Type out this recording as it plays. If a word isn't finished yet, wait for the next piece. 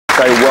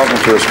say welcome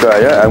to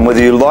Australia, and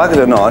whether you like it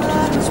or not,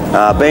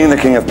 being the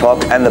king of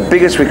pop and the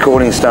biggest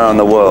recording star in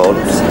the world,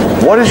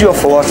 what is your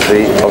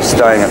philosophy of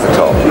staying at the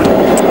top?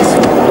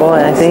 Well,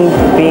 I think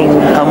being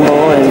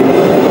humble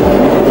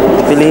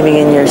and believing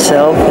in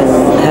yourself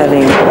and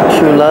having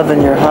true love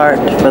in your heart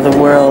for the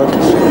world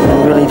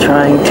and really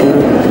trying to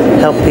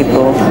help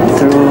people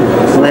through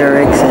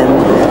lyrics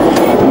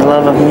and the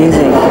love of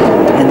music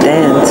and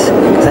dance,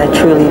 because I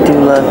truly do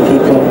love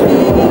people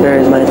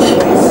very much.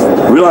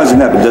 Realising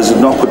that, but does it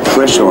not put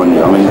pressure on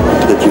you? I mean,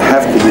 that you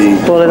have to be,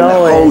 well, it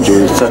always hold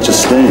you in such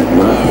esteem,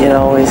 right? It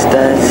always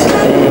does.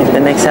 The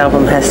next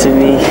album has to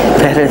be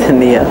better than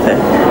the other.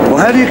 Well,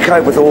 how do you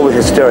cope with all the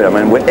hysteria? I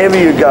mean, wherever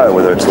you go,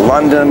 whether it's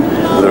London,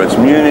 whether it's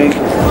Munich,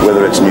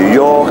 whether it's New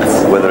York,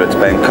 whether it's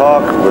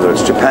Bangkok, whether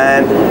it's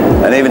Japan,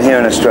 and even here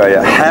in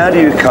Australia, how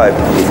do you cope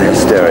with the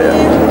hysteria?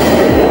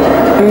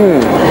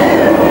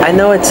 I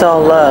know it's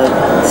all love,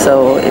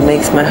 so it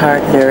makes my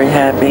heart very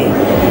happy,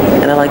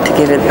 and I like to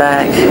give it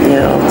back, you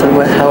know,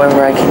 through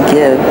however I can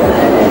give,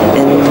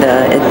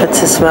 and it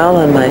puts a smile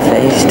on my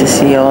face to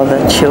see all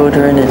the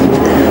children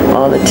and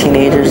all the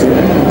teenagers and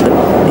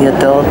the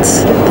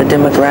adults, the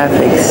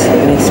demographics.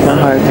 It makes my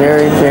heart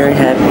very, very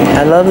happy.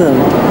 I love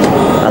them.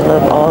 I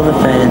love all the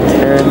fans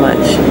very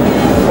much.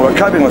 Well,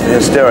 coping with the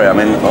hysteria, I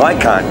mean, I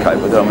can't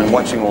cope with it. I mean,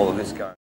 watching all of this